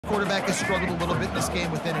Quarterback has struggled a little bit in this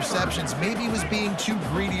game with interceptions. Maybe he was being too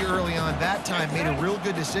greedy early on that time, made a real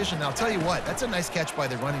good decision. Now, I'll tell you what, that's a nice catch by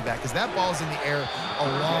the running back because that ball's in the air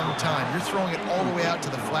a long time. You're throwing it all the way out to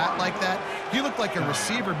the flat like that. You look like a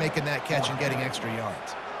receiver making that catch and getting extra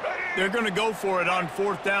yards. They're going to go for it on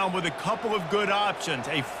 4th down with a couple of good options,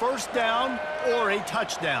 a first down or a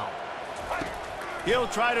touchdown. He'll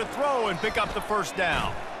try to throw and pick up the first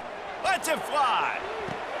down. Lets it fly.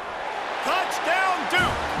 Touchdown,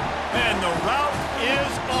 Duke! And the route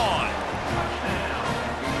is on.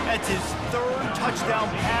 That's his 3rd touchdown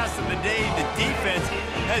pass of the day. The defense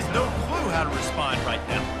has no clue how to respond right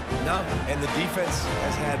now. No, and the defense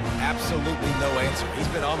has had absolutely no answer. He's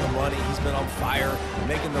been on the money. He's been on fire,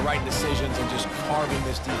 making the right decisions and just carving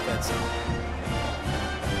this defense up.